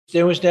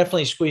There was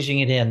definitely squeezing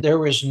it in. There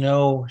was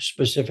no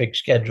specific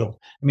schedule.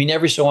 I mean,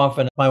 every so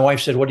often, my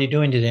wife said, "What are you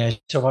doing today?" I said,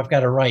 "So I've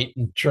got to write."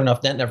 And sure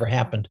enough, that never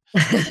happened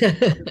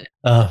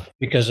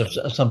because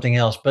of something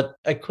else. But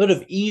I could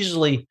have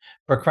easily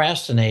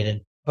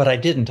procrastinated, but I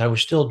didn't. I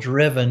was still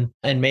driven.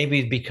 And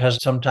maybe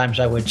because sometimes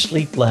I would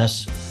sleep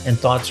less and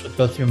thoughts would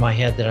go through my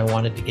head that I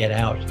wanted to get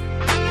out.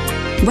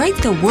 Write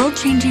the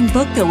world-changing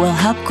book that will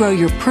help grow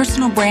your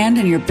personal brand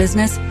and your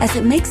business as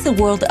it makes the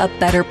world a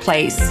better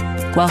place.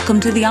 Welcome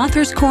to the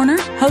Author's Corner,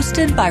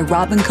 hosted by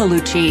Robin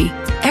Colucci.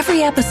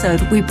 Every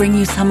episode, we bring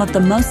you some of the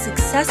most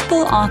successful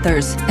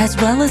authors, as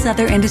well as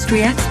other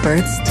industry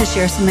experts, to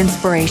share some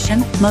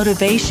inspiration,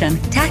 motivation,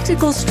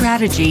 tactical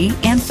strategy,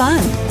 and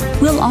fun.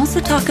 We'll also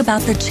talk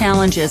about the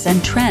challenges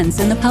and trends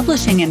in the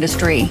publishing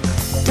industry.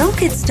 Don't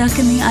get stuck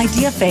in the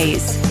idea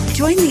phase.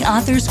 Join the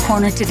Author's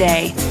Corner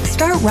today.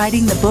 Start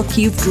writing the book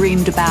you've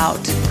dreamed about.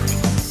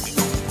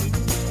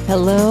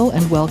 Hello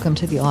and welcome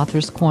to the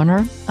Author's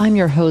Corner. I'm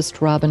your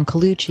host, Robin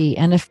Colucci,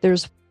 and if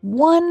there's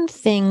one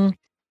thing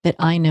that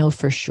I know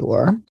for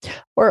sure,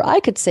 or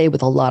I could say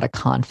with a lot of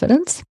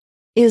confidence,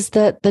 is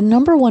that the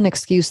number one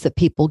excuse that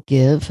people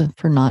give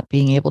for not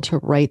being able to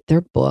write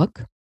their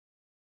book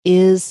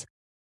is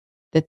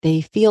that they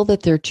feel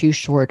that they're too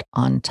short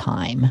on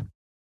time.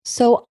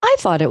 So I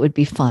thought it would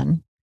be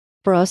fun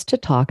for us to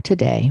talk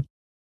today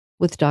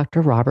with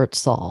Dr. Robert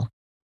Saul.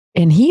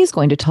 And he is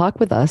going to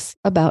talk with us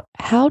about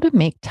how to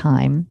make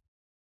time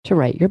to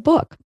write your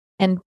book.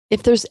 And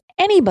if there's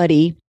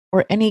anybody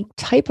or any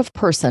type of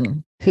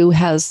person who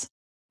has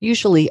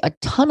usually a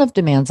ton of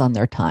demands on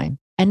their time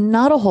and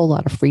not a whole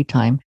lot of free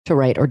time to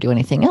write or do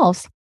anything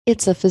else,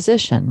 it's a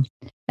physician.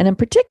 And in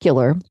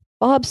particular,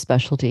 Bob's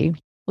specialty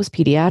was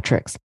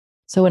pediatrics.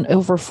 So in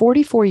over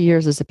 44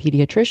 years as a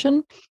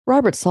pediatrician,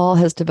 Robert Saul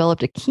has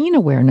developed a keen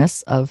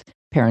awareness of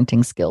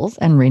parenting skills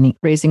and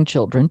raising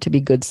children to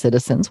be good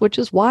citizens, which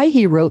is why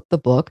he wrote the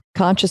book,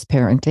 Conscious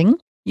Parenting,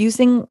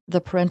 Using the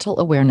Parental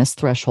Awareness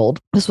Threshold.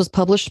 This was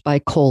published by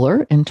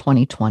Kohler in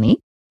 2020,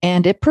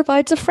 and it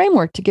provides a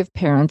framework to give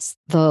parents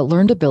the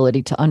learned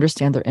ability to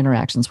understand their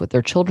interactions with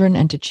their children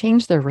and to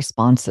change their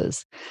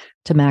responses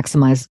to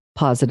maximize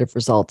positive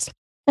results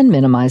and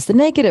minimize the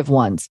negative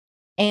ones.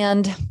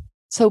 And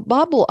so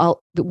Bob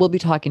will be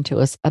talking to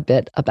us a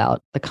bit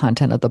about the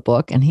content of the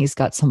book, and he's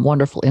got some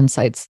wonderful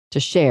insights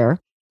to share.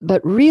 But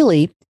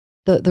really,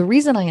 the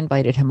reason I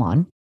invited him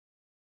on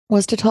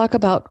was to talk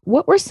about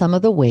what were some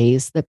of the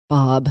ways that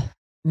Bob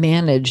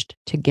managed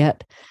to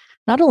get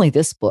not only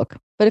this book,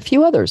 but a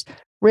few others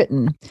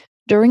written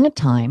during a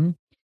time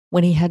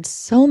when he had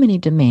so many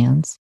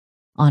demands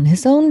on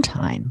his own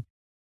time.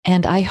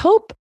 And I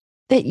hope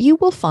that you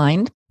will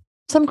find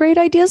some great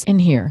ideas in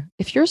here.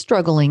 If you're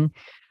struggling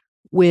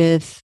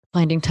with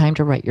finding time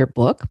to write your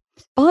book,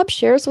 Bob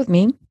shares with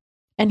me,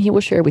 and he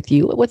will share with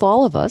you, with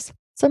all of us,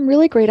 some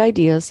really great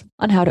ideas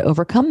on how to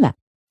overcome that.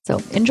 So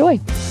enjoy.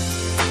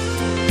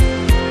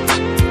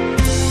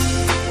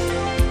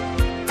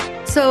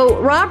 So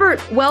Robert,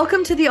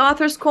 welcome to the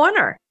Author's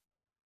Corner.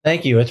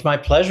 Thank you. It's my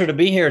pleasure to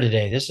be here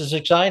today. This is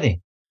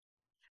exciting.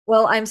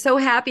 Well, I'm so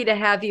happy to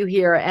have you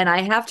here. And I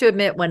have to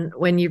admit,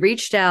 when you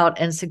reached out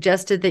and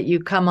suggested that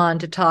you come on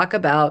to talk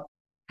about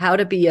how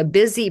to be a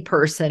busy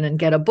person and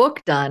get a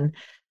book done,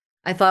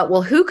 I thought,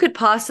 well, who could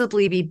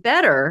possibly be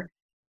better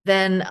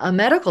than a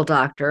medical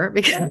doctor?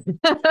 Because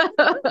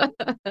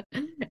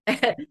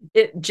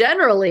it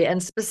generally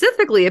and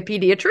specifically a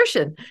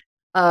pediatrician,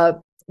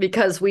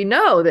 because we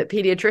know that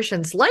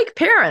pediatricians, like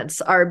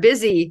parents, are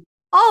busy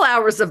all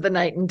hours of the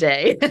night and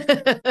day.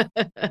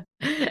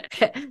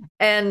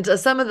 And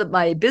some of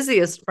my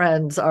busiest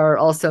friends are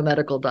also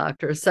medical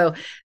doctors. So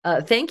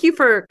thank you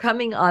for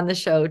coming on the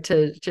show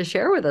to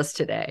share with us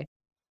today.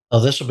 Oh,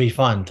 this will be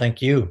fun.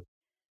 Thank you.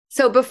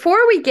 So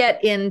before we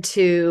get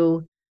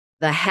into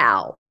the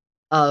how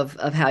of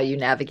how you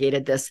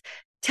navigated this,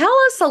 tell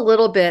us a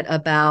little bit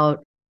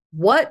about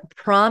what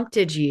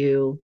prompted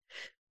you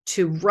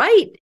to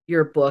write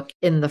your book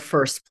in the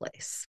first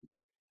place.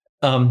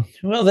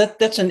 Well,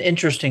 that's an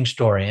interesting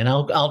story, and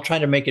I'll try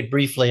to make it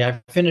briefly.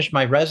 I finished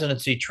my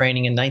residency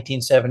training in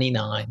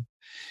 1979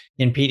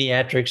 in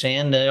pediatrics,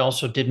 and I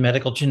also did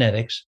medical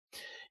genetics.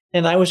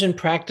 And I was in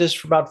practice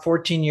for about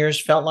 14 years,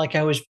 felt like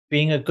I was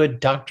being a good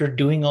doctor,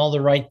 doing all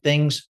the right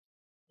things.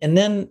 And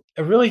then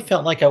I really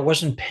felt like I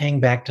wasn't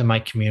paying back to my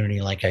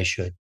community like I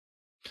should.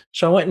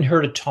 So I went and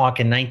heard a talk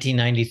in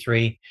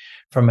 1993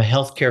 from a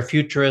healthcare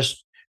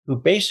futurist who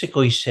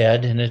basically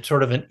said, in a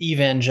sort of an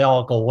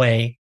evangelical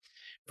way,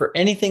 for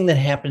anything that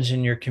happens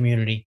in your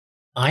community,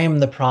 I am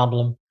the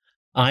problem,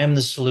 I am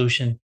the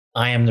solution,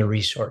 I am the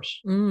resource.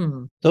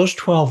 Those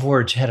 12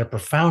 words had a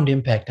profound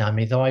impact on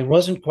me, though I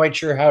wasn't quite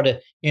sure how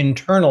to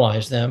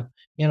internalize them.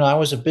 You know, I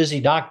was a busy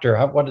doctor.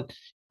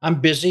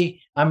 I'm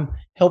busy. I'm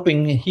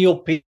helping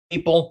heal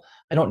people.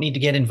 I don't need to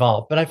get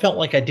involved. But I felt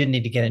like I did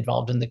need to get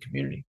involved in the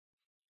community.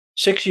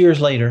 6 years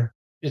later,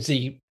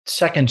 the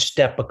second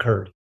step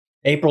occurred.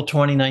 April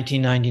 20,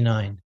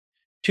 1999.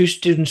 2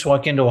 students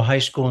walk into a high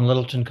school in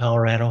Littleton,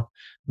 Colorado,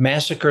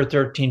 massacre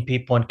 13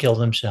 people, and kill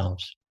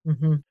themselves.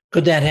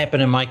 Could that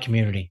happen in my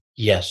community?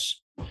 Yes.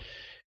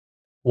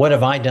 What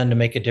have I done to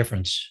make a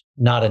difference?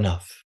 Not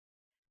enough.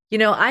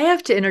 I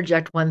have to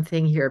interject one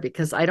thing here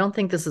because I don't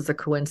think this is a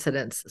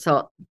coincidence.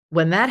 So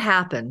when that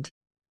happened,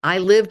 I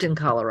lived in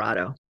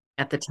Colorado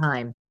at the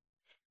time,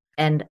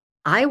 and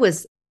I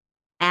was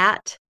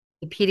at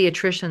the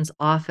pediatrician's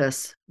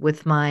office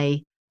with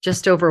my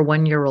just over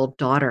 1-year-old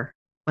daughter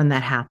when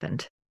that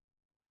happened.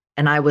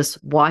 And I was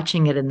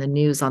watching it in the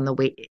news on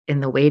the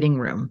in the waiting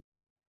room.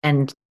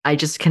 And I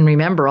just can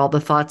remember all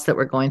the thoughts that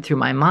were going through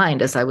my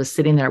mind as I was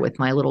sitting there with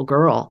my little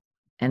girl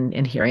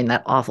and hearing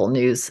that awful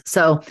news.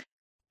 So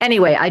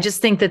anyway, I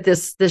just think that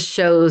this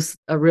shows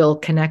a real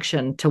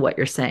connection to what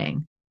you're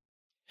saying.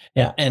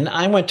 Yeah. And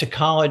I went to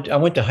college. I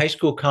went to high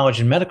school, college,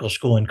 and medical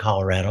school in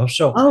Colorado.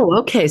 So Oh,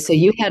 okay. So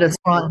you had a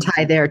strong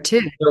tie there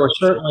too. there were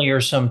certainly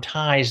some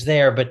ties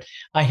there, but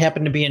I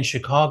happened to be in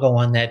Chicago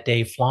on that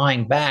day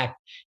flying back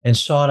and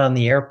saw it on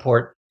the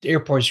airport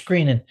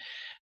screen. And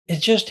it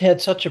just had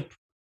such a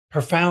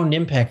profound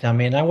impact on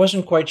me. And I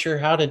wasn't quite sure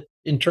how to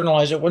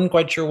internalize it, wasn't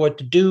quite sure what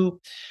to do.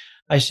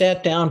 I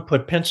sat down,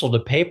 put pencil to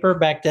paper.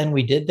 Back then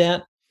we did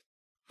that,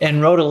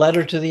 and wrote a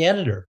letter to the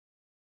editor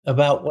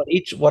about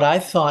what I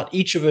thought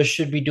each of us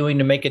should be doing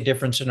to make a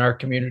difference in our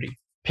community.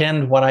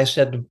 Penned what I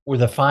said were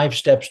the 5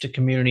 steps to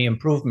community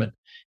improvement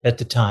at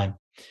the time.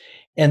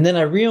 And then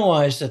I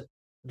realized that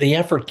the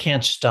effort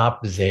can't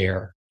stop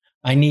there.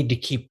 I need to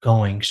keep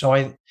going.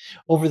 So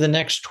over the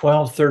next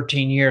 12,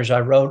 13 years, I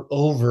wrote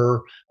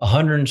over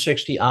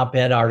 160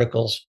 op-ed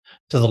articles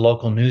to the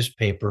local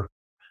newspaper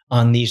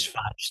on these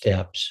 5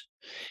 steps.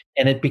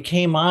 And it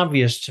became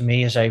obvious to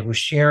me as I was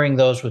sharing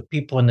those with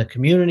people in the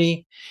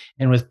community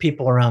and with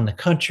people around the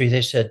country.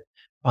 They said,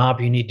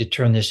 Bob, you need to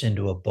turn this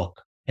into a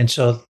book. And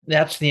so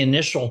that's the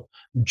initial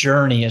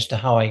journey as to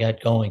how I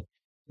got going.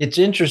 It's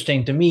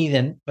interesting to me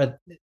then, but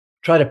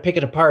try to pick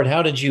it apart.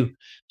 How did you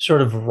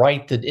sort of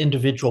write the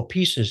individual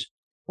pieces?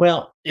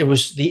 Well, it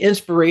was the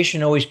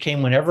inspiration always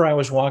came whenever I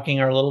was walking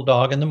our little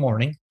dog in the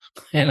morning,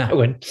 and I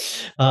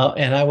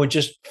would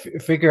just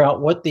figure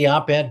out what the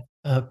op-ed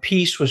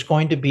piece was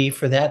going to be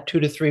for that 2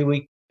 to 3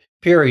 week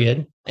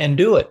period and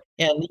do it.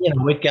 And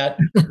it got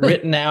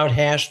written out,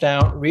 hashed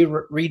out,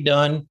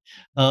 redone.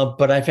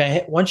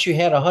 But once you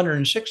had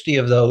 160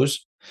 of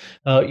those,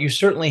 you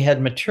certainly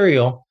had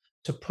material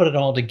to put it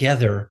all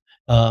together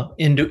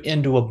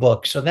into a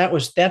book. So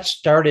that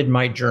started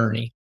my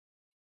journey.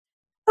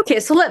 Okay,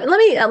 so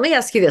let me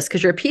ask you this,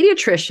 because you're a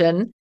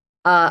pediatrician.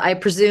 I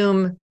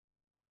presume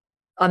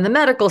on the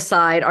medical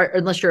side, or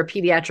unless you're a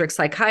pediatric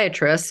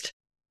psychiatrist,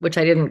 which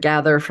I didn't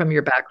gather from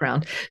your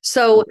background.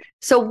 So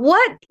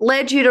what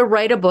led you to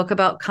write a book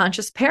about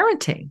conscious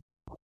parenting?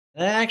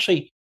 I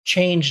actually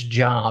changed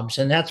jobs,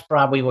 and that's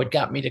probably what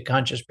got me to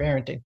conscious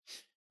parenting.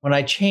 When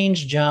I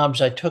changed jobs,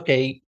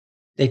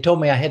 they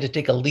told me I had to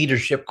take a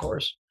leadership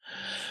course.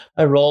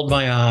 I rolled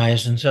my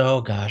eyes and said,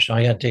 oh gosh,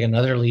 I got to take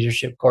another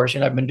leadership course.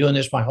 And I've been doing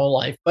this my whole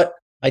life, but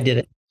I did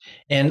it.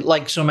 And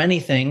like so many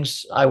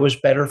things, I was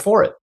better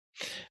for it.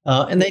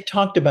 And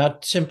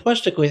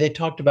simplistically, they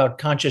talked about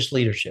conscious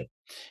leadership.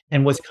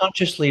 And with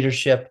conscious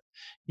leadership,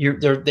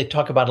 they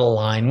talk about a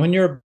line. When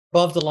you're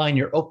above the line,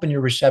 you're open,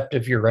 you're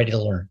receptive, you're ready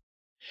to learn.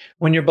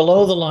 When you're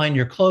below the line,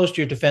 you're closed,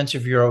 you're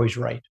defensive, you're always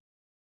right.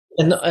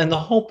 And the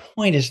whole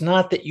point is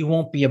not that you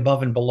won't be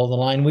above and below the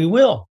line. We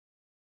will.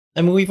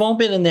 I mean, we've all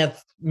been in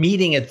that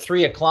meeting at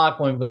 3:00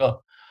 when we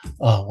go,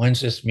 oh, when's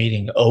this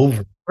meeting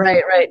over?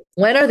 Right.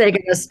 When are they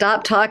going to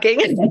stop talking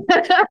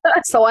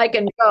so I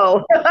can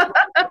go?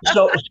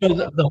 So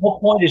the whole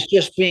point is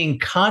just being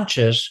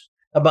conscious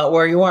about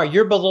where you are.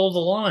 You're below the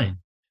line.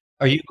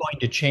 Are you going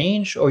to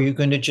change, or are you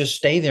going to just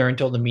stay there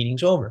until the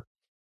meeting's over?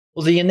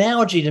 Well, the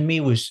analogy to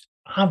me was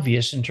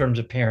obvious in terms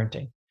of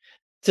parenting.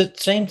 The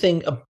same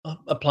thing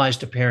applies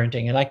to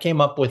parenting. And I came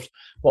up with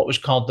what was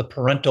called the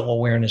parental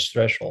awareness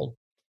threshold.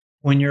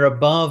 When you're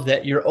above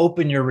that, you're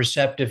open, you're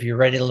receptive, you're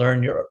ready to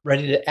learn, you're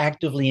ready to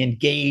actively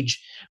engage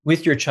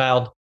with your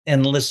child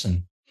and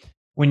listen.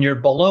 When you're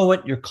below it,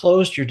 you're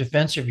closed, you're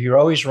defensive, you're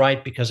always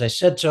right because I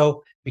said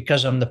so,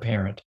 because I'm the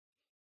parent.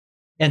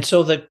 And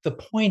so the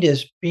point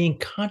is being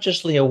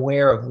consciously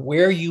aware of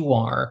where you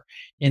are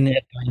in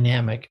that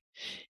dynamic.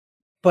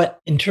 But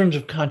in terms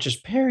of conscious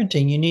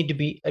parenting, you need to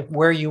be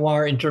where you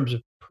are in terms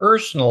of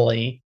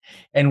personally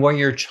and where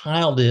your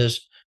child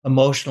is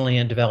emotionally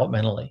and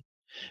developmentally.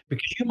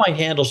 Because you might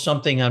handle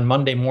something on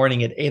Monday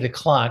morning at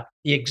 8:00,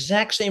 the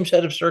exact same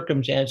set of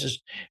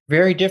circumstances,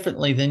 very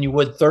differently than you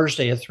would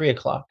Thursday at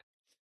 3:00.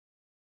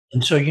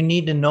 And so you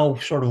need to know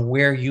sort of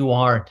where you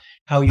are,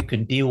 how you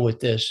can deal with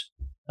this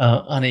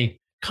on a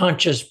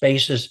conscious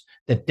basis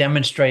that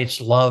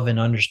demonstrates love and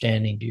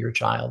understanding to your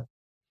child.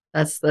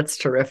 That's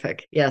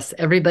terrific. Yes,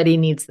 everybody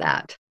needs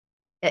that.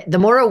 The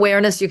more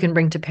awareness you can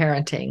bring to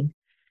parenting,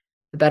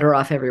 the better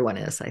off everyone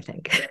is, I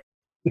think.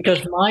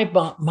 Because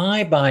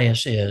my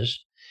bias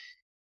is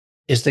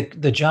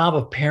the job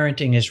of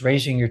parenting is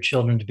raising your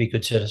children to be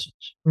good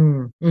citizens.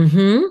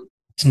 Mm-hmm.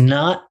 It's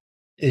not.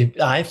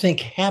 I think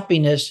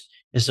happiness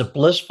is a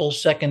blissful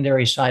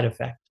secondary side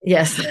effect.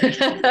 Yes.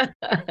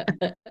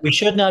 We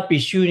should not be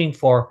shooting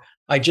for,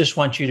 I just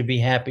want you to be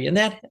happy. And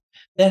that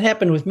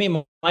happened with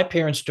me. My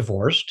parents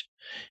divorced.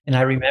 And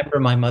I remember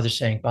my mother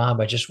saying,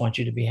 Bob, I just want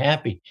you to be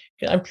happy.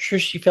 I'm sure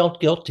she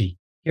felt guilty.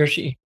 Here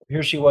she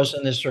was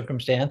in this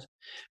circumstance.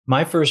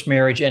 My first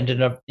marriage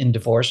ended up in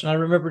divorce. And I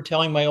remember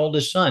telling my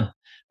oldest son,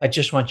 I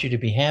just want you to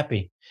be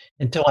happy,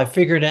 until I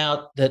figured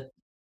out that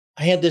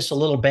I had this a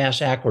little bass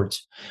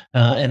backwards,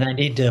 and I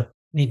need to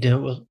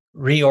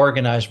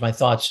reorganize my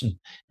thoughts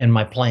and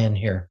my plan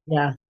here.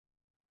 Yeah.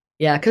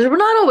 Yeah. Because we're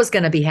not always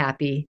going to be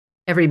happy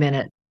every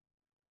minute,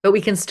 but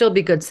we can still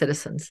be good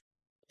citizens.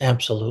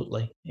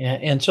 Absolutely. Yeah.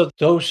 And so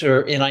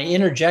and I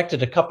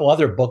interjected a couple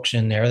other books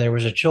in there. There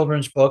was a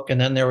children's book, and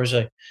then there was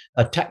a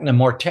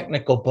more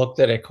technical book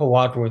that I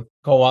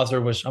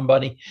co-authored with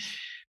somebody.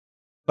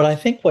 But I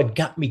think what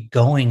got me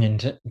going in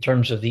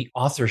terms of the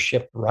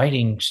authorship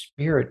writing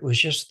spirit was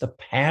just the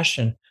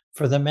passion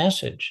for the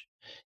message.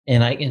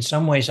 And in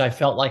some ways, I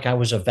felt like I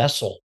was a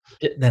vessel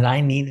that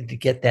I needed to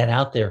get that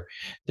out there.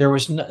 There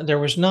was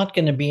not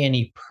going to be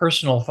any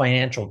personal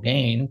financial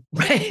gain.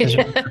 As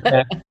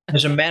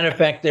a Right. matter of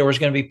fact, there was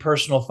going to be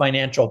personal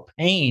financial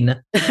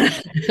pain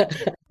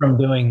from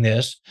doing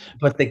this,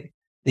 but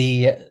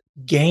the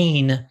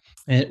gain,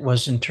 it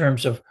was in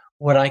terms of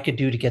what I could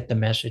do to get the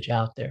message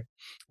out there.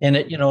 And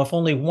if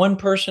only one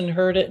person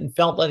heard it and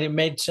felt that it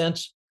made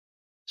sense,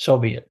 so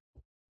be it.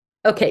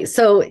 Okay.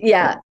 So,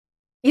 yeah,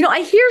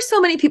 I hear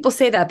so many people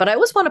say that, but I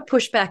always want to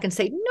push back and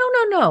say, no,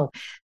 no, no.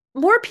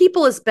 More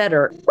people is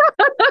better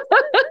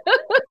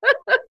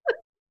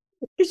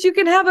because you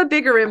can have a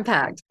bigger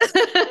impact.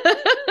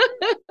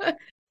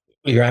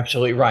 You're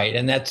absolutely right.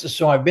 And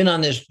so I've been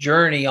on this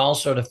journey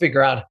also to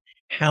figure out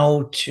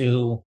how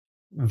to,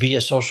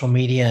 via social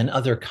media and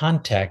other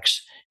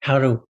contexts, how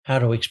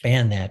to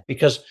expand that.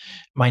 Because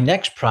my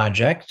next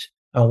project,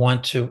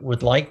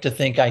 would like to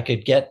think I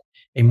could get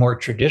a more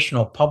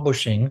traditional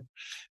publishing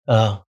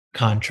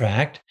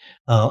contract,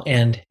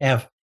 and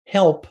have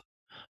help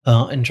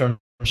in terms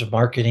of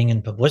marketing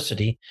and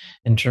publicity,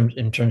 in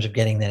terms of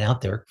getting that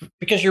out there.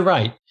 Because you're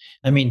right.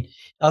 I mean,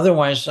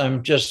 otherwise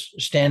I'm just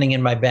standing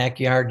in my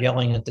backyard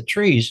yelling at the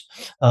trees,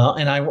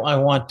 and I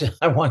want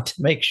to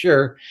make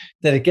sure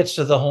that it gets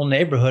to the whole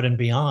neighborhood and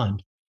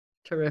beyond.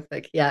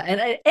 Terrific.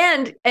 Yeah.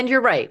 And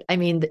you're right. I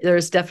mean,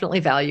 there's definitely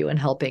value in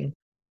helping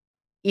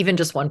even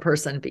just one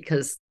person,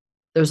 because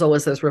there's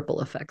always those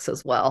ripple effects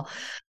as well.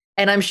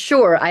 And I'm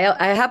sure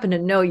I happen to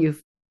know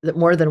that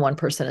more than one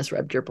person has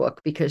read your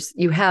book, because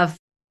you have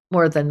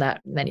more than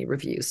that many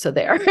reviews. So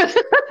there.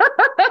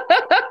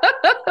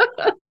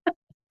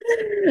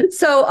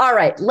 So, all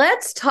right,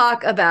 let's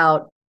talk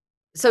about,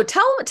 so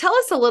tell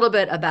us a little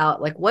bit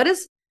about, like, what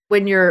is,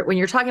 when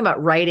you're talking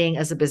about writing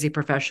as a busy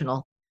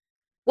professional,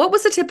 what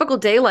was a typical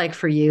day like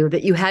for you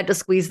that you had to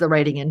squeeze the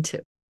writing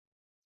into?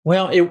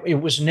 Well, it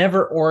was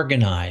never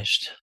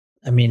organized.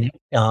 I mean,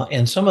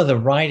 and some of the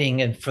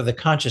writing and for the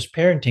conscious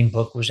parenting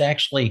book was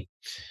actually,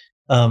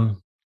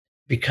 um,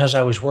 because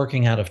I was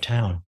working out of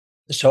town.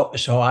 So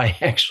I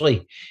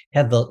actually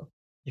had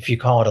if you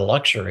call it a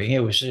luxury, I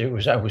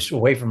was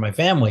away from my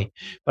family,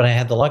 but I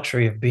had the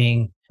luxury of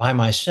being by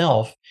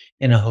myself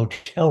in a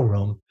hotel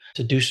room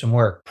to do some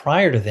work.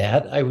 Prior to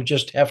that, I would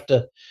just have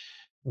to,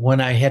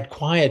 when I had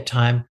quiet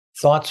time,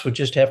 thoughts would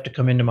just have to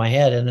come into my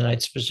head, and then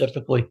I'd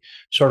specifically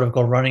sort of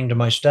go running to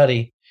my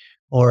study,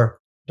 or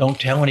don't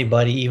tell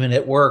anybody, even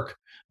at work.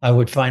 I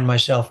would find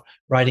myself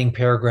writing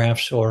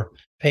paragraphs or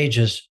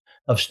pages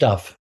of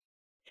stuff.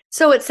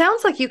 So it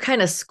sounds like you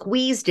kind of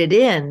squeezed it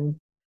in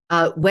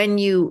when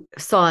you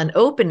saw an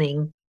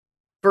opening,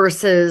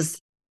 versus,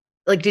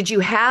 like, did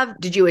you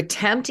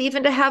attempt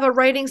even to have a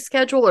writing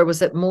schedule, or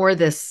was it more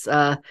this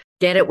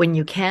get it when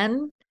you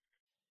can?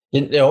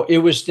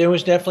 There was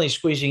definitely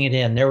squeezing it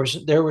in.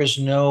 There was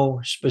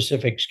no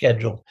specific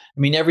schedule. I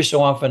mean, every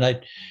so often,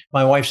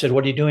 my wife said,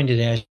 "What are you doing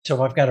today?" I said,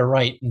 "So I've got to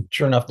write," and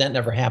sure enough, that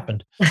never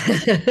happened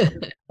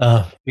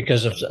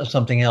because of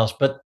something else.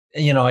 But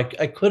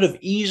I could have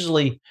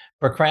easily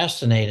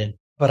procrastinated,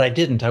 but I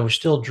didn't. I was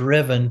still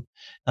driven,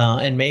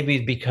 and maybe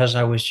because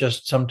I was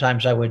just,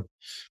 sometimes I would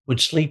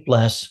sleep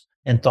less,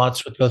 and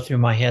thoughts would go through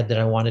my head that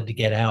I wanted to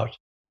get out.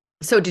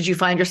 So did you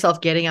find yourself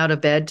getting out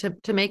of bed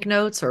to make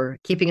notes, or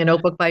keeping a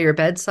notebook by your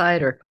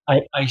bedside, or?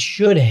 I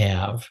should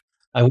have.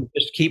 I would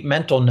just keep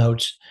mental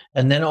notes,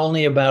 and then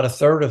only about a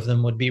third of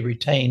them would be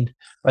retained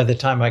by the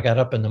time I got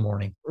up in the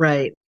morning.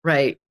 Right,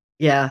 right.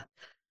 Yeah.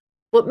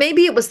 Well,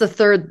 maybe it was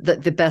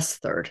the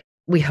best third,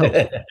 we hope,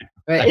 I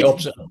right?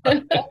 hope so.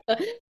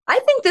 I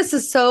think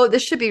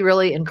this should be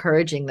really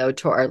encouraging, though,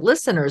 to our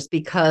listeners,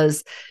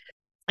 because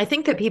I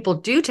think that people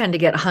do tend to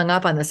get hung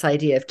up on this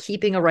idea of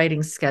keeping a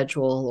writing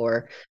schedule,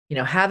 or,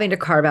 having to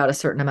carve out a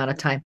certain amount of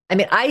time. I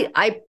mean,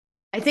 I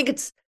think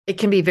it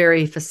can be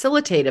very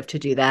facilitative to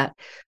do that.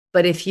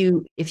 But if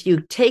you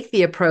take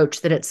the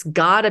approach that it's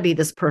got to be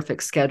this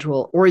perfect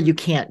schedule, or you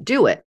can't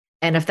do it,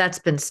 and if that's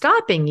been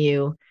stopping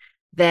you,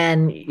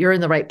 then you're in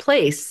the right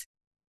place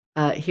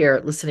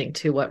here, listening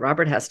to what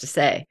Robert has to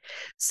say.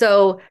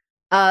 So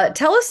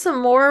Tell us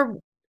some more.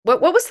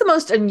 What was the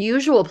most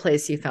unusual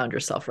place you found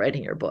yourself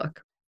writing your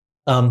book?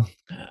 Um,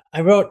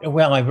 I wrote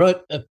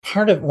a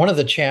part of one of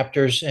the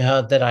chapters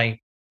that I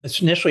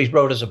initially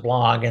wrote as a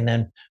blog and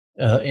then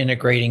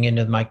integrating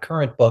into my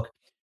current book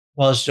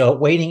was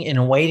waiting in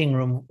a waiting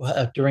room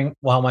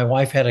while my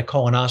wife had a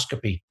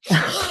colonoscopy.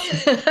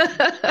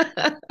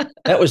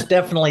 That was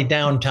definitely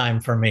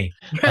downtime for me.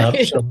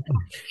 Right.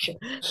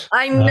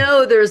 I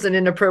know there's an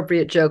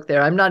inappropriate joke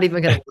there. I'm not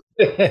even going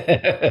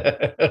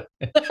to.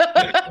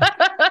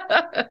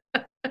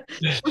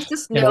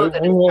 Just know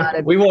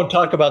that we won't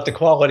talk about the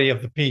quality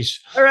of the piece.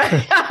 All right.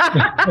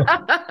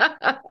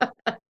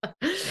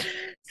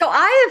 So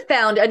I have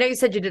found, I know you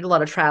said you did a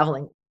lot of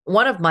traveling.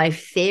 One of my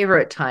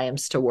favorite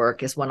times to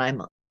work is when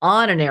I'm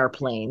on an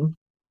airplane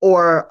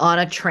or on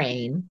a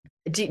train.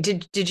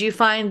 Did you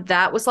find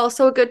that was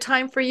also a good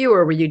time for you,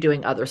 or were you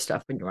doing other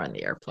stuff when you were on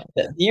the airplane?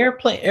 The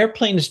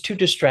airplane is too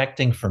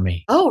distracting for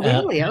me. Oh,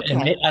 really? Okay.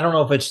 And I don't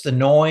know if it's the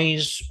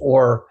noise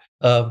or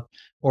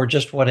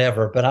just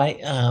whatever, but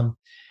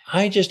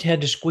I just had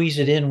to squeeze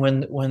it in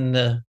when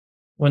the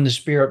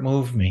spirit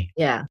moved me.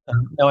 Yeah.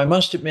 Now I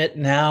must admit,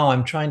 now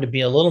I'm trying to be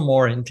a little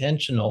more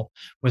intentional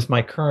with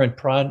my current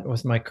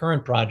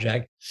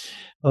project.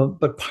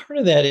 But part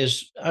of that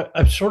is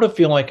I sort of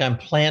feel like I'm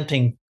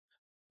planting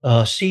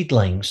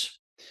seedlings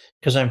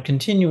because I'm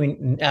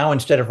continuing now,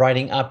 instead of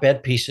writing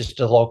op-ed pieces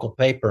to the local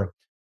paper,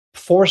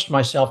 forced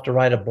myself to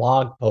write a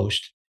blog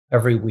post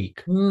every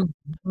week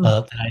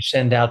that I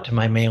send out to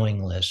my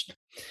mailing list.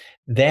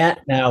 That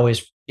now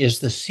is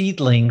the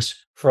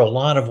seedlings for a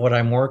lot of what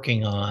I'm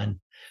working on.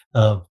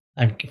 I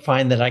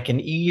find that I can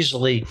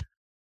easily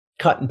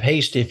cut and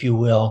paste, if you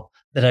will,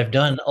 that I've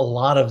done a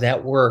lot of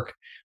that work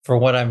for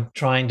what I'm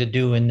trying to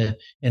do in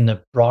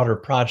the broader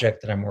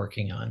project that I'm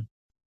working on.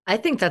 I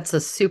think that's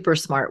a super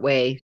smart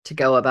way to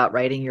go about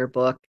writing your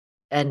book.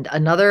 And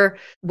another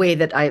way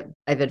that I've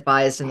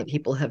advised and that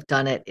people have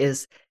done it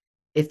is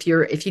if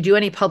you do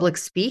any public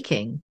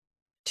speaking,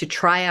 to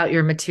try out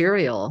your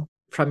material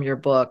from your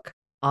book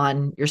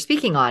on your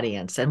speaking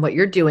audience. And what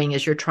you're doing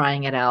is you're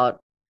trying it out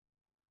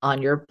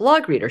on your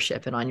blog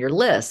readership and on your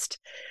list.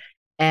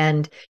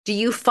 And do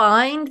you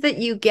find that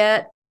you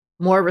get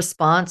more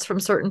response from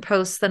certain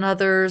posts than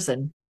others?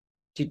 And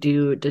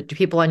do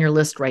people on your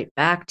list write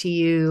back to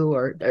you,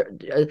 or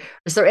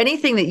is there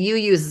anything that you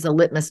use as a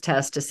litmus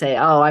test to say,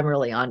 oh, I'm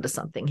really onto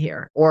something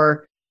here,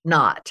 or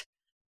not?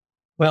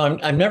 Well,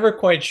 I'm never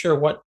quite sure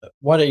what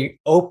a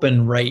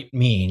open rate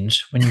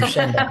means when you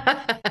send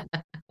out.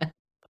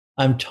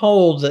 I'm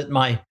told that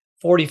my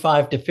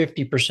 45 to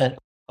 50%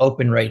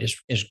 open rate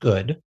is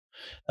good.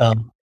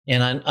 And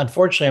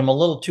unfortunately, I'm a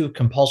little too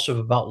compulsive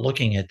about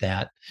looking at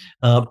that.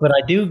 But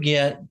I do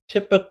get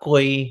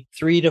typically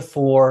 3 to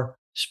 4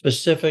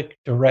 specific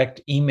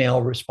direct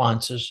email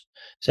responses.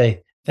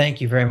 Say,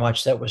 thank you very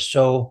much. That was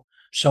so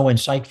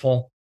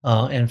insightful.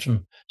 And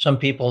from some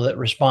people that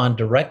respond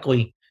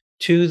directly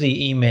to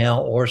the email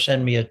or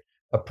send me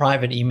a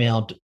private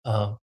email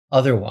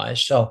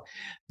otherwise. So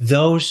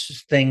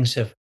those things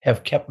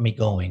have kept me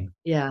going.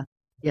 Yeah.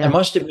 I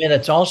must admit,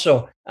 it's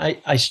also,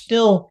 I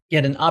still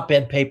get an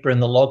op-ed paper in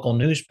the local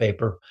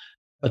newspaper,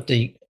 but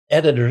the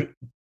editor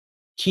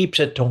keeps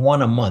it to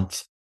one a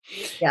month.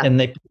 Yeah. And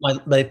they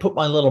put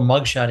my little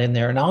mugshot in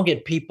there, and I'll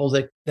get people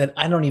that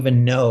I don't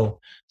even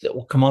know that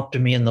will come up to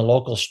me in the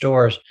local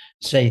stores,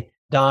 say,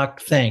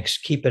 Doc, thanks,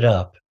 keep it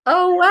up.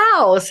 Oh,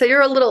 wow. So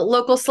you're a little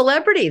local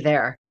celebrity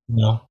there.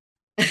 No.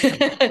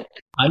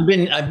 I've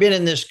been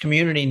in this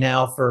community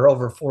now for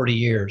over 40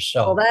 years.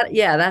 So well,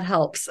 that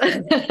helps.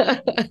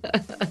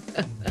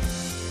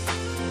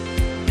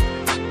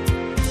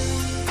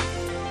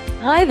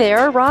 Hi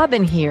there,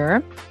 Robin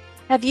here.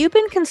 Have you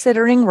been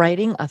considering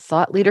writing a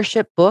thought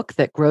leadership book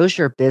that grows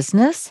your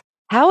business?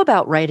 How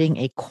about writing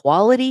a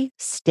quality,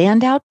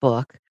 standout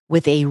book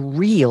with a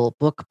real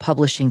book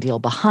publishing deal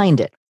behind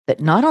it that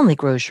not only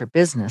grows your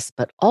business,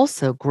 but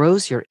also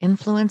grows your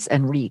influence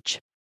and reach?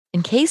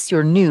 In case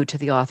you're new to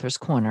the Author's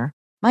Corner,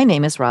 my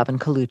name is Robin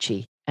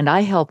Colucci, and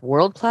I help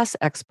world-class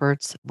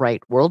experts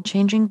write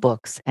world-changing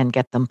books and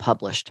get them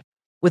published.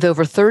 With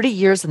over 30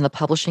 years in the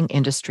publishing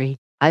industry,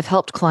 I've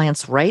helped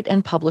clients write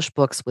and publish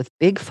books with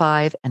Big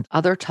Five and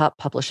other top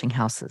publishing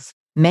houses.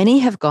 Many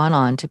have gone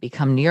on to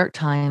become New York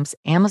Times,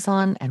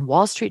 Amazon, and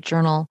Wall Street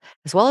Journal,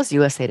 as well as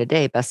USA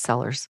Today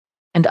bestsellers.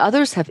 And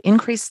others have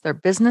increased their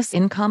business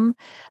income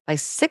by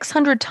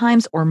 600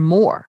 times or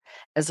more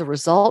as a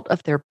result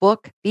of their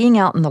book being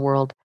out in the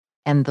world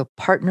and the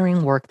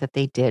partnering work that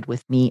they did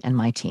with me and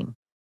my team.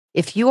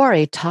 If you are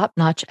a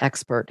top-notch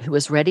expert who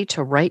is ready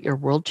to write your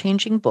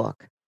world-changing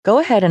book, go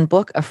ahead and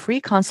book a free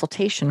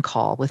consultation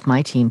call with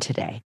my team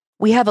today.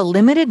 We have a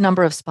limited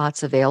number of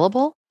spots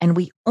available, and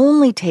we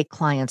only take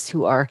clients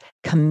who are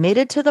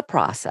committed to the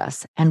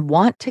process and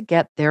want to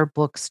get their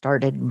book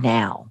started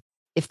now.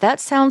 If that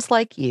sounds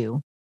like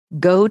you,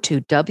 go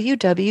to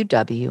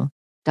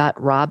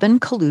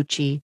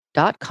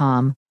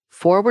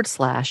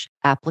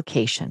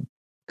www.robincolucci.com/application.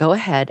 Go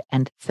ahead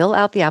and fill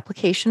out the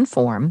application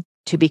form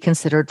to be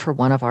considered for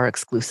one of our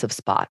exclusive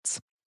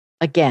spots.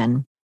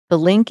 Again, the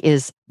link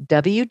is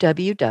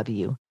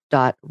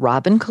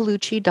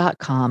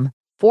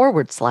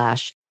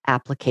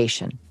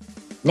www.robincolucci.com/application.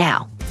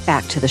 Now,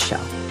 back to the show.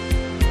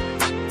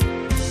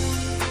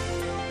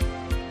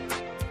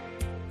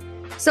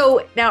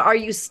 So now, are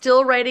you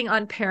still writing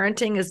on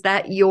parenting? Is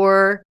that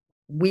your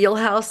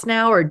wheelhouse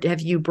now, or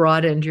have you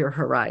broadened your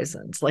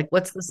horizons? Like,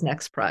 what's this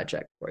next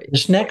project for you?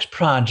 This next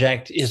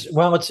project is,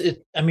 well,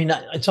 I mean,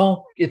 it's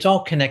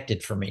all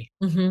connected for me.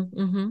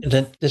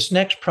 This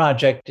next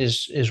project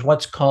is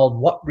what's called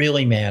What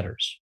Really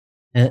Matters.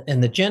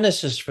 And the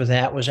genesis for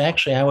that was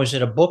actually, I was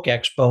at a book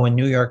expo in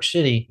New York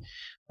City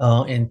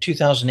in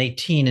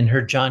 2018 and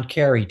heard John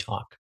Kerry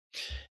talk.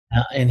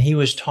 And he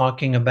was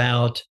talking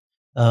about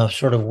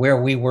sort of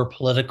where we were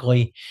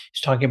politically.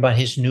 He's talking about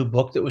his new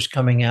book that was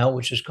coming out,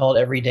 which is called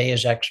Every Day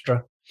is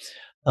Extra.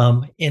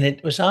 And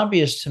it was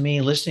obvious to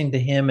me, listening to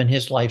him and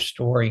his life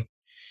story,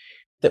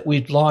 that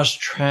we'd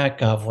lost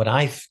track of what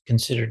I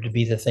considered to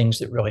be the things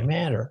that really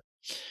matter.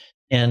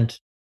 And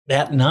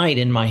that night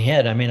in my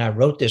head, I mean, I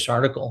wrote this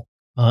article,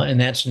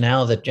 and that's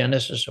now the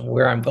genesis of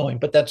where I'm going.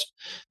 But this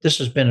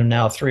has been a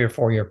now 3 or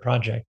 4 year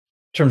project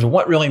in terms of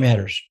what really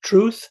matters: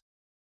 truth,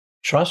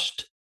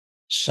 trust,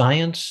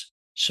 science,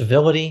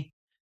 civility,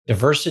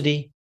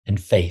 diversity,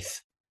 and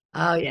faith.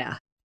 Oh, yeah.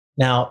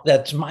 Now,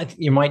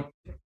 you might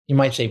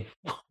say,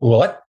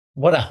 what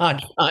a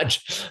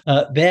hodgepodge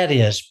that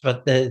is,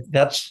 but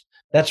that's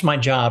my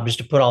job, is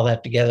to put all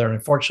that together. And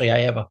unfortunately, I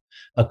have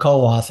a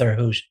co-author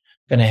who's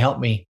going to help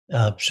me.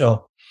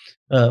 So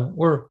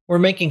we're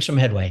making some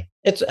headway.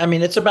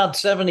 It's about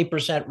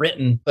 70%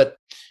 written, but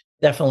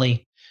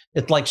definitely,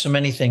 it's like so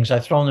many things.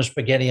 I've thrown the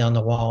spaghetti on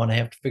the wall and I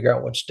have to figure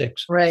out what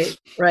sticks. Right.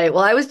 Well,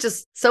 I was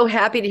just so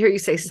happy to hear you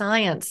say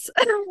science.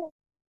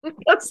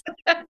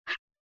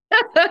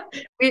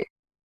 we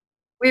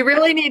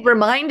really need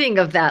reminding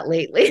of that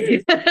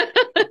lately.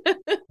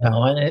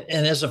 And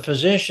as a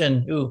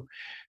physician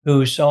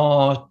who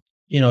saw,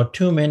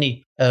 too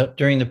many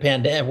during the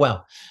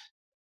pandemic,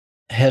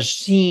 has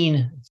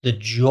seen the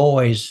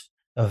joys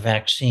of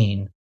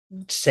vaccine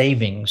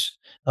savings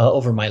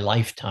over my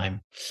lifetime,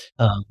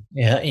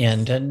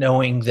 and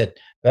knowing that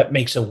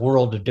makes a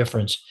world of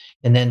difference,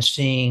 and then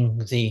seeing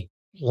the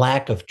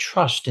lack of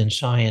trust in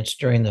science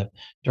during the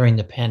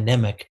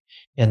pandemic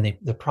and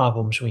the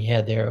problems we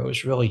had there, it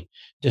was really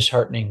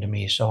disheartening to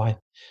me. So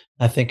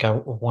I think I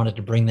wanted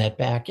to bring that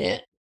back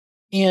in.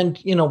 And,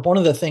 one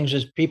of the things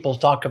is people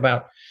talk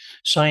about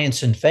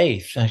science and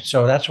faith.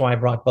 So that's why I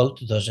brought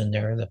both of those in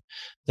there.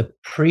 The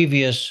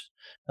previous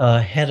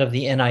head of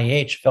the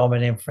NIH, a fellow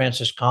named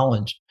Francis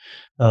Collins,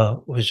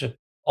 was an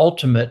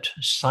ultimate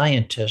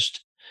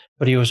scientist,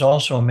 but he was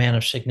also a man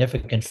of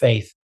significant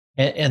faith.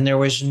 And there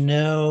was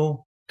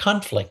no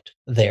conflict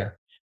there.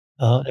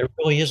 There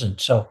really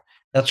isn't. So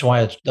that's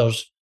why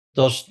those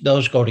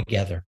go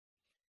together.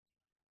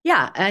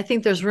 Yeah, I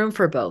think there's room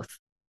for both,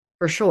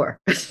 for sure.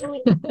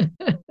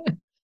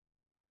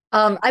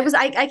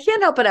 I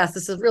can't help but ask,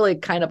 this is really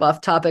kind of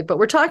off topic, but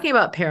we're talking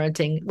about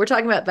parenting, we're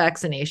talking about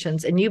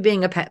vaccinations, and you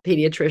being a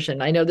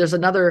pediatrician. I know there's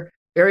another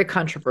very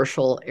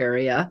controversial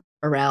area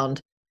around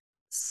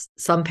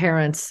some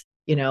parents,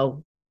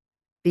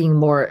 being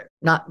more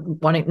not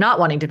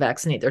wanting to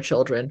vaccinate their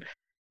children.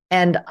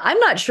 And I'm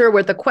not sure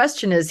what the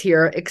question is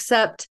here,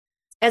 except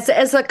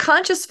as a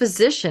conscious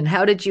physician,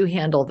 how did you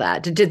handle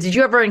that? Did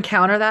you ever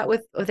encounter that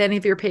with any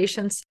of your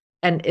patients?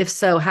 And if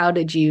so, how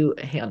did you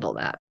handle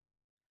that?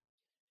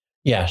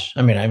 Yes.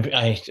 I mean,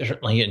 I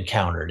certainly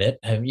encountered it.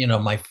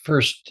 My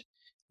first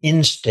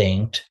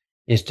instinct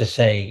is to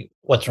say,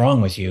 what's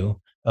wrong with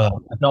you?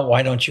 No,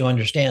 why don't you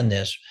understand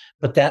this?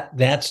 But that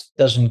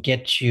doesn't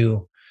get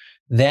you,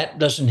 that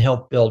doesn't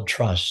help build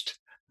trust.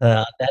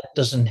 That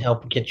doesn't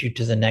help get you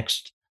to the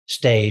next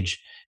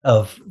stage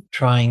of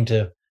trying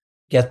to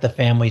get the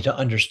family to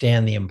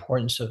understand the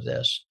importance of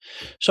this.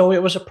 So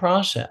it was a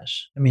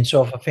process. I mean,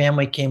 so if a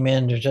family came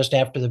in just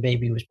after the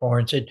baby was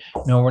born and said,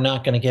 no, we're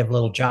not going to give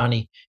little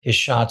Johnny his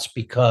shots,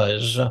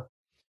 because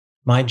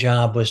my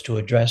job was to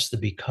address the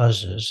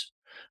becauses.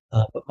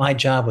 But my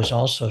job was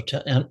also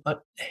to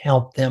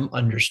help them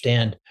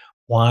understand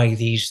why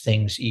these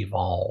things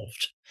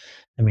evolved.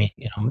 I mean,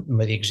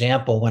 with the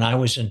example, when I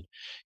was in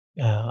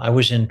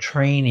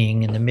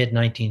training in the mid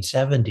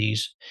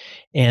 1970s,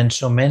 and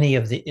so many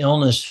of the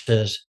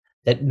illnesses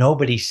that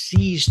nobody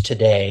sees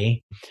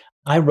today,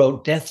 I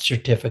wrote death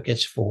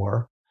certificates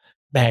for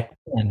back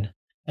then.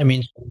 I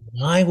mean,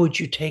 why would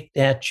you take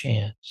that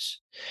chance?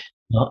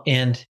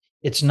 And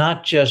it's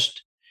not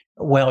just,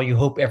 well, you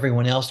hope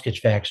everyone else gets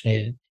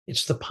vaccinated.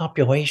 It's the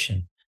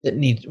population that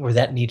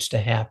needs to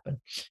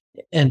happen.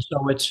 And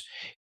so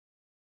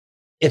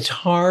it's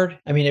hard.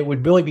 I mean, it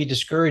would really be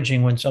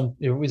discouraging when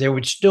there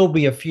would still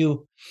be a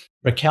few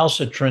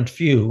recalcitrant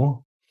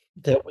few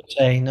that would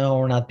say, no,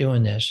 we're not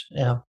doing this.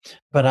 Yeah.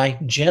 But I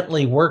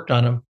gently worked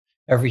on them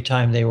every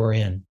time they were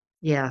in.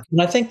 Yeah.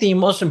 And I think the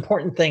most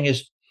important thing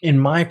is, in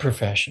my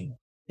profession,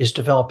 is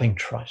developing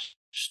trust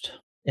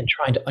and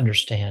trying to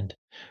understand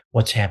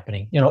what's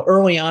happening.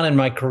 Early on in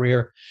my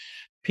career,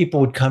 people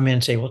would come in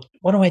and say, well,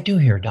 what do I do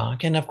here,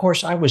 doc? And of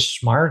course, I was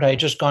smart. I had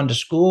just gone to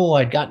school.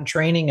 I'd gotten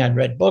training. I'd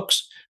read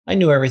books. I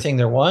knew everything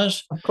there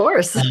was. Of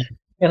course.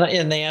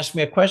 And they asked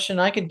me a question.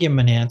 I could give them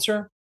an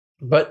answer.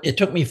 But it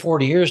took me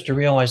 40 years to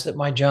realize that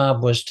my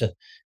job was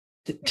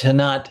to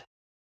not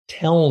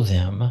tell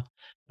them,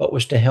 but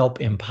was to help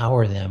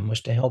empower them,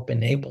 was to help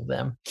enable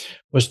them,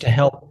 was to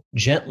help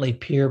gently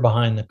peer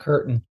behind the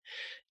curtain,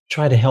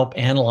 try to help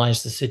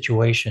analyze the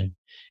situation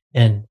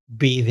and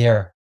be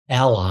their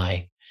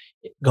ally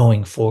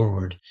going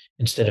forward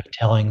instead of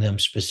telling them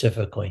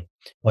specifically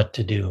what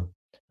to do.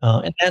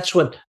 And that's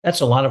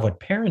a lot of what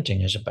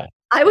parenting is about.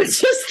 I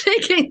was just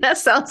thinking that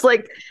sounds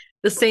like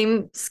the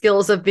same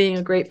skills of being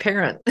a great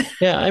parent.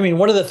 Yeah, I mean,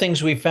 one of the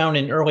things we found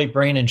in early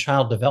brain and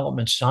child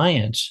development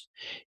science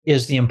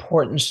is the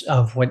importance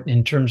of what,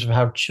 in terms of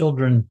how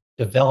children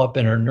develop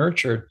and are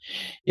nurtured,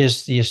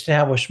 is the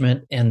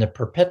establishment and the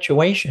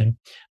perpetuation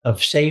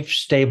of safe,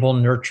 stable,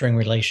 nurturing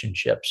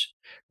relationships,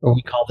 or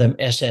we call them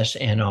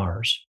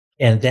SSNRs.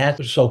 And that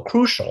is so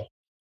crucial.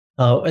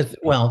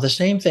 Well, the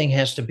same thing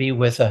has to be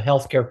with a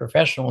healthcare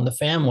professional in the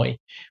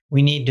family.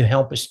 We need to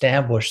help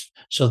establish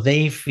so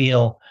they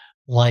feel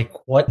like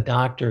what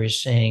doctor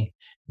is saying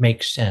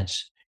makes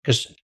sense.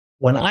 Because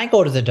when I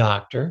go to the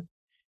doctor,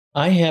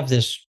 I have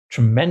this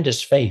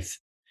tremendous faith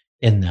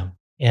in them.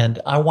 And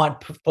I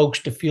want folks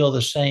to feel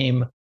the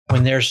same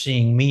when they're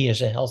seeing me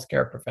as a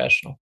healthcare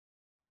professional.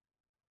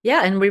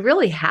 Yeah. And we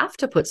really have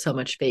to put so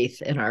much faith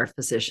in our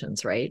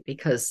physicians, right?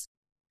 Because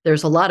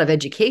there's a lot of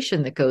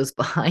education that goes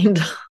behind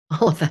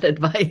all of that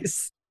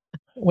advice.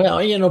 Well,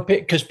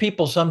 because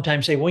people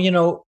sometimes say,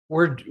 well,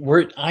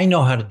 I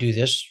know how to do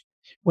this.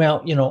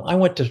 Well, I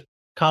went to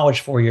college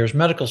 4 years,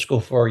 medical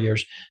school 4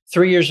 years,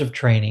 3 years of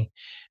training,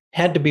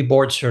 had to be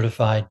board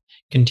certified,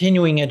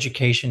 continuing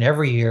education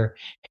every year,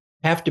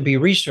 have to be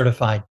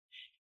recertified.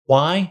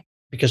 Why?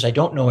 Because I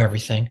don't know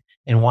everything.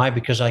 And why?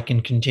 Because I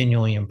can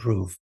continually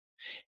improve.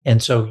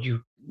 And so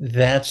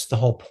that's the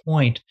whole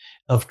point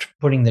of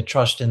putting the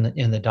trust in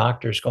the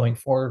doctors going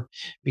forward,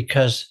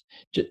 because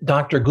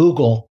Dr.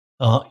 Google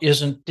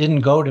didn't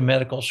go to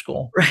medical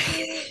school.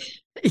 Right.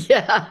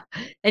 Yeah.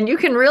 And you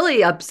can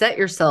really upset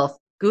yourself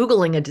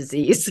Googling a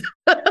disease.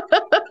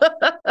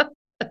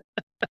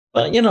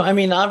 Well, I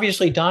mean,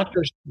 obviously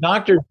doctors.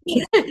 Do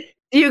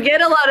you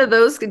get a lot of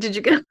those? Did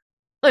you get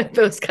like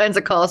those kinds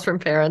of calls from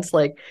parents?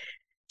 Like,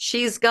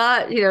 she's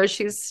got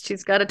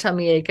a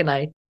tummy ache and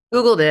I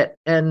Googled it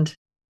and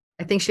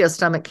I think she has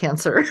stomach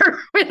cancer.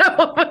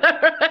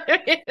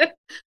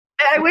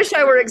 I wish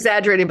I were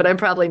exaggerating, but I'm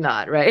probably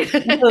not, right?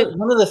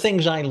 One of the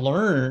things I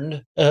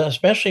learned,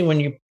 especially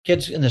when your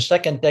kids in the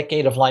second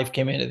decade of life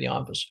came into the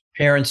office,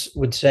 parents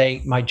would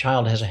say, my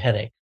child has a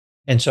headache.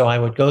 And so I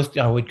would go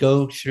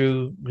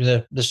through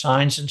the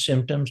signs and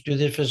symptoms, do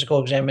the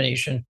physical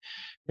examination,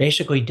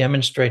 basically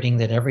demonstrating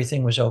that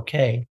everything was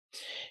okay.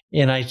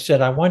 And I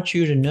said, I want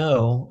you to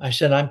know, I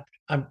said,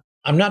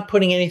 I'm not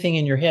putting anything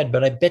in your head,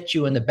 but I bet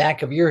you in the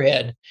back of your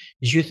head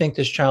is you think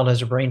this child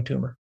has a brain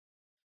tumor.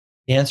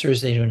 The answer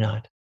is they do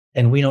not.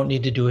 And we don't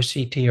need to do a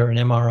CT or an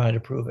MRI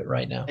to prove it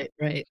right now.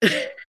 Right.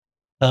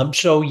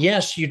 So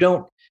yes, you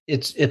don't,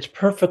 it's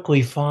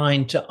perfectly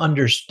fine to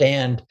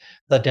understand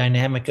the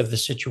dynamic of the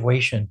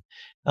situation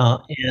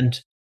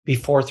and be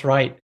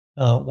forthright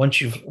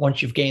once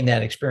you've gained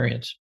that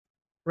experience.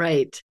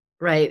 Right.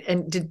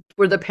 And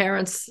were the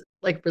parents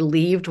like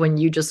relieved when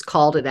you just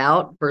called it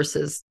out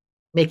versus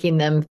making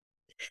them,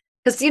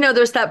 because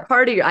there's that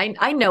part of you,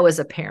 I know as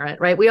a parent,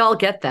 right? We all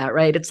get that,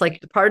 right? It's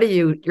like the part of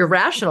you, your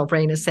rational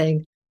brain is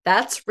saying,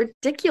 that's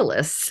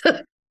ridiculous.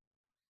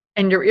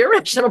 And your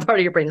irrational part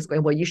of your brain is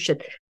going, well, you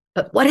should,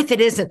 but what if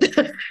it isn't?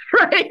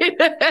 Right.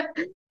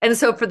 And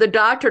so for the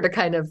doctor to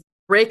kind of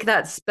break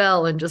that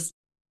spell and just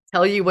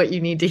tell you what you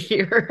need to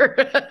hear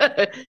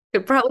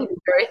could probably be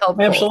very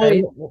helpful.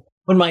 Absolutely. Right?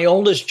 When my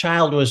oldest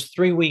child was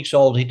 3 weeks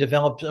old, he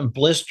developed some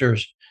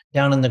blisters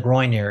down in the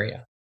groin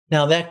area.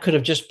 Now, that could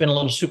have just been a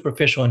little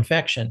superficial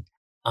infection.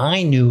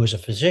 I knew as a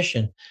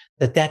physician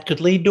that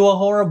could lead to a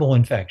horrible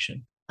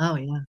infection. Oh,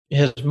 yeah.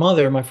 His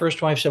mother, my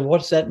first wife, said,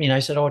 what's that mean? I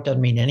said, oh, it doesn't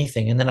mean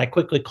anything. And then I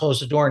quickly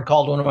closed the door and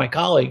called one of my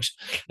colleagues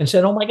and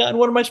said, oh, my God,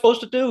 what am I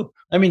supposed to do?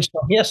 I mean,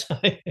 so, yes.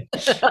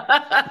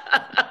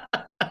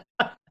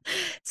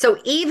 So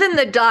even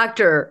the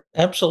doctor.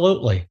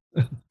 Absolutely.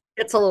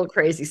 It's a little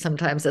crazy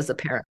sometimes as a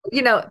parent.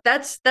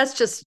 That's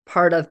just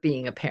part of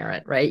being a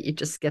parent, right? You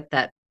just get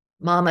that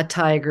mama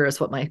tiger is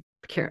what my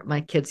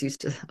kids used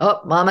to.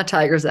 Oh, mama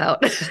tiger's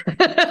out.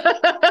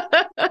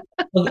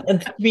 Well,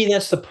 and to me,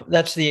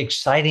 that's the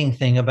exciting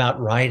thing about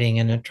writing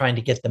and trying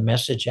to get the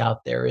message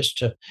out there is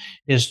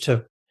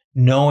to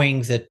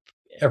knowing that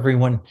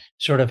everyone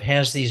sort of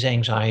has these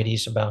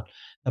anxieties about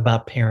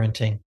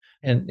parenting.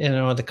 And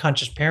the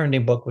conscious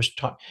parenting book was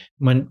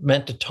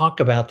meant to talk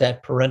about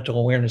that parental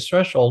awareness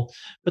threshold.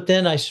 But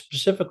then I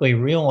specifically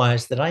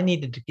realized that I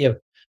needed to give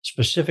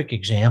specific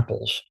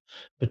examples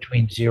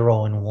between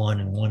 0 and 1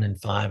 and 1 and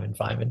 5 and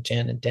 5 and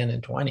 10 and 10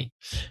 and 20,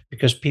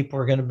 because people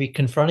are going to be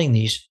confronting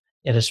these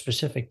at a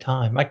specific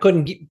time. I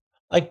couldn't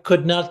I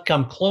could not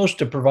come close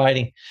to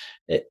providing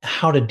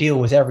how to deal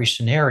with every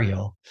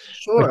scenario,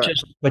 Sure.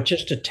 but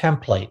just a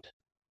template.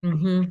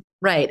 Mm-hmm.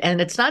 Right.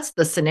 And it's not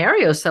the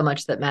scenario so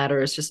much that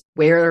matters, just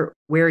where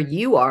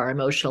you are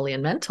emotionally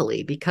and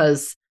mentally,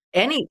 because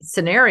any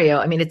scenario,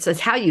 I mean, it's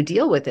how you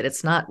deal with it.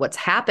 It's not what's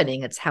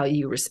happening. It's how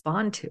you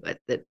respond to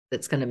it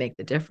that's going to make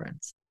the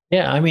difference.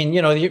 Yeah. I mean,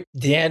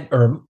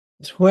 or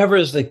whoever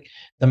is the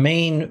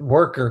main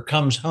worker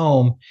comes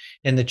home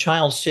and the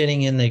child's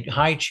sitting in the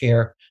high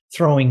chair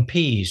throwing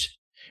peas.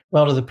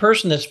 Well, to the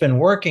person that's been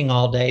working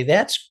all day,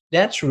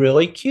 that's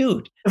really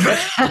cute.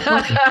 That's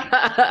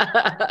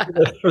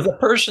for the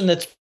person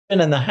that's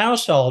been in the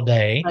house all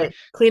day, right.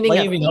 Cleaning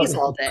up peas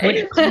all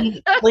day,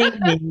 cleaning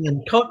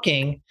and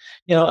cooking,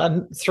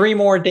 and 3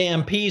 more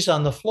damn peas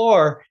on the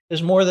floor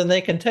is more than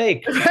they can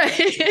take.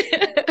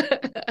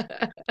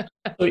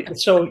 Right.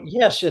 So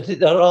yes,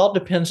 it all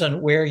depends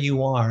on where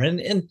you are,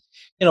 and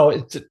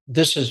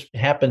this has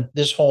happened.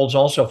 This holds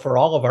also for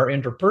all of our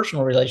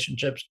interpersonal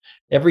relationships.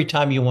 Every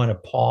time you want to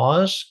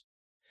pause,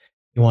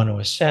 you want to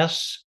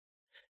assess,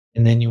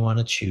 and then you want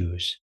to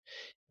choose.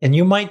 And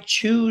you might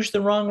choose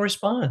the wrong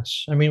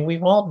response. I mean,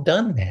 we've all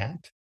done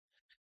that.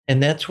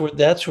 And that's where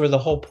the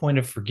whole point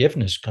of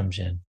forgiveness comes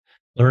in.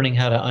 Learning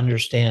how to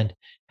understand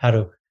how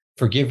to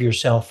forgive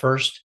yourself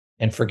first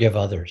and forgive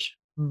others.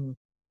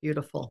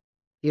 Beautiful.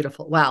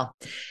 Beautiful. Wow.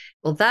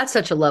 Well, that's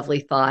such a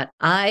lovely thought.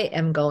 I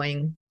am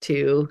going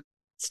to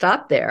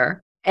stop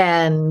there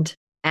and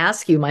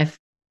ask you my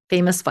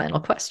famous final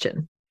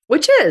question,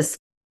 which is,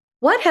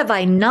 what have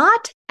I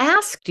not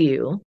asked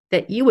you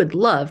that you would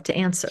love to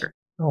answer?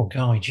 Oh,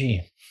 golly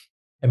gee.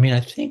 I mean, I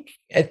think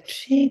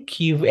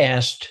you've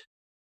asked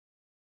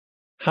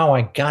how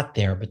I got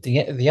there, but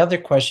the other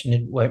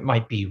question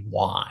might be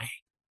why.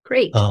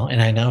 Great.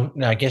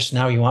 And I guess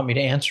now you want me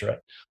to answer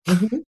it.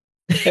 Mm-hmm.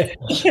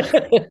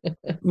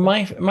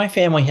 My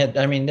family had,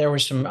 I mean, there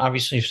was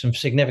obviously some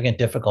significant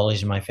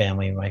difficulties in my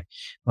family.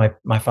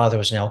 My father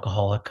was an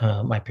alcoholic.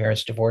 My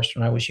parents divorced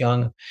when I was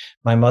young.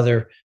 My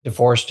mother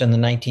divorced in the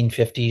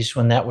 1950s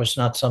when that was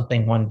not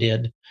something one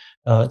did.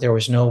 There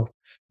was no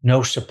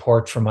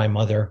support for my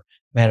mother.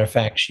 Matter of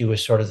fact, she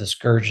was sort of the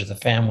scourge of the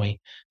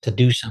family to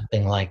do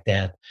something like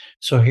that.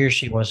 So here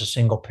she was, a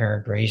single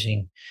parent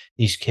raising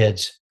these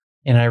kids.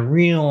 And I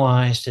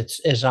realized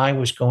as I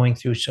was going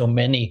through so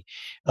many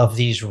of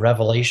these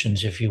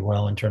revelations, if you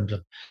will, in terms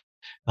of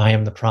I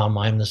am the problem,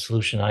 I am the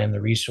solution, I am the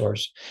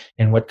resource,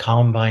 and what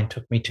Columbine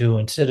took me to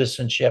in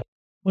citizenship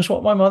was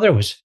what my mother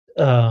was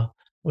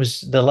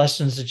the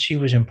lessons that she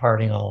was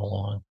imparting all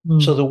along.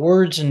 So the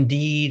words and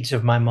deeds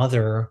of my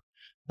mother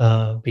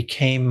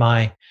became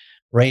my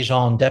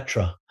raison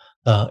d'etre,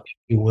 if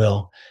you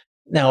will.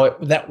 Now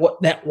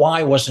that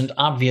why wasn't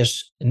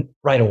obvious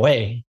right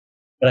away,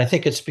 but I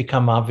think it's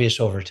become obvious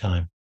over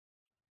time.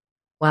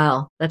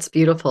 Wow, that's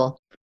beautiful.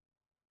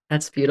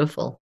 That's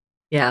beautiful.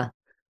 Yeah.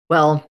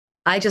 Well,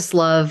 I just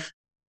love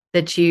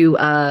that you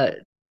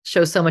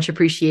show so much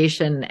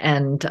appreciation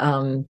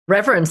and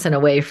reverence in a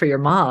way for your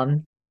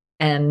mom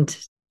and,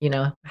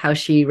 how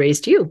she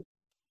raised you.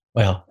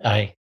 Well,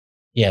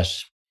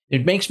 yes,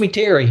 it makes me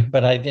teary,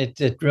 but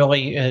it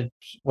really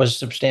was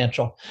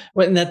substantial.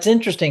 Well, and that's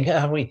interesting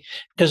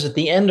because at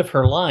the end of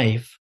her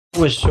life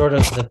was sort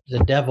of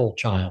the devil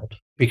child,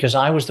 because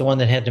I was the one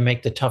that had to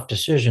make the tough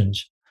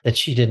decisions that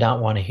she did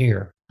not want to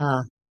hear.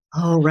 Oh,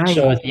 right.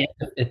 So at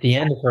the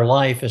end of her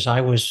life, as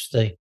I was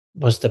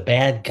the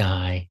bad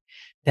guy,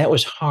 that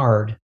was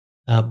hard.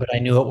 But I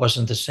knew it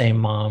wasn't the same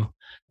mom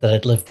that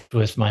I'd lived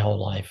with my whole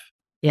life.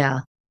 Yeah.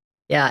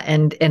 Yeah.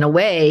 And in a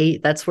way,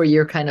 that's where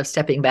you're kind of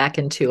stepping back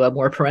into a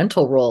more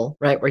parental role,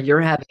 right? Where you're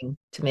having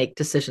to make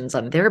decisions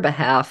on their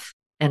behalf.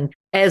 And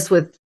as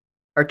with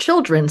our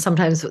children,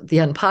 sometimes the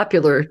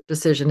unpopular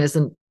decision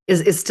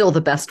is still the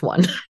best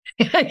one.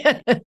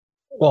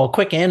 Well, a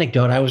quick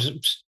anecdote. I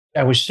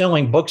was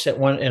selling books at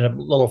a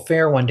little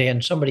fair one day,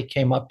 and somebody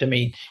came up to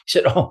me. He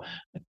said, "Oh,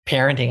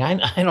 parenting.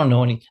 I don't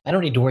know I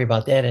don't need to worry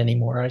about that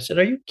anymore." I said,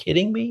 "Are you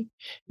kidding me?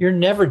 You're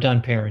never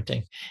done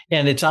parenting."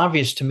 And it's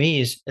obvious to me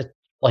is that,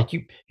 like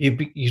you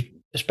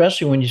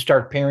especially when you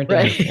start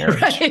parenting your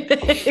parents.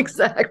 Right.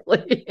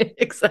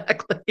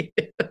 Exactly.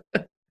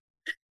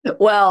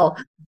 Well,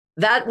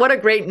 what a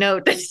great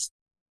note to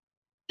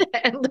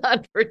end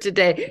on for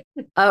today.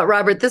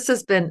 Robert, this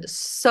has been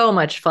so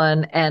much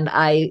fun, and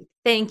I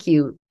thank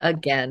you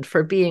again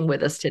for being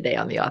with us today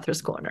on the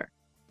Author's Corner.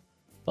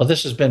 Well,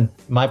 this has been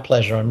my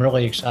pleasure. I'm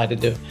really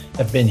excited to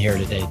have been here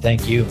today.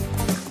 Thank you.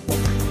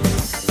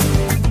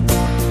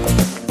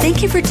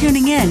 Thank you for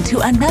tuning in to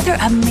another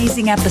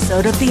amazing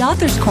episode of The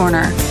Author's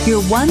Corner.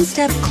 You're one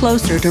step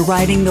closer to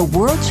writing the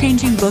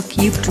world-changing book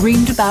you've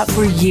dreamed about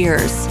for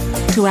years.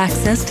 To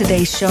access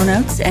today's show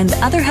notes and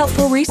other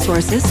helpful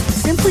resources,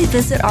 simply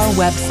visit our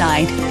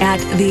website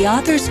at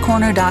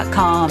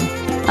theauthorscorner.com.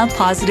 A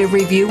positive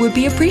review would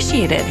be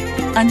appreciated.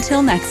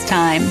 Until next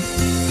time.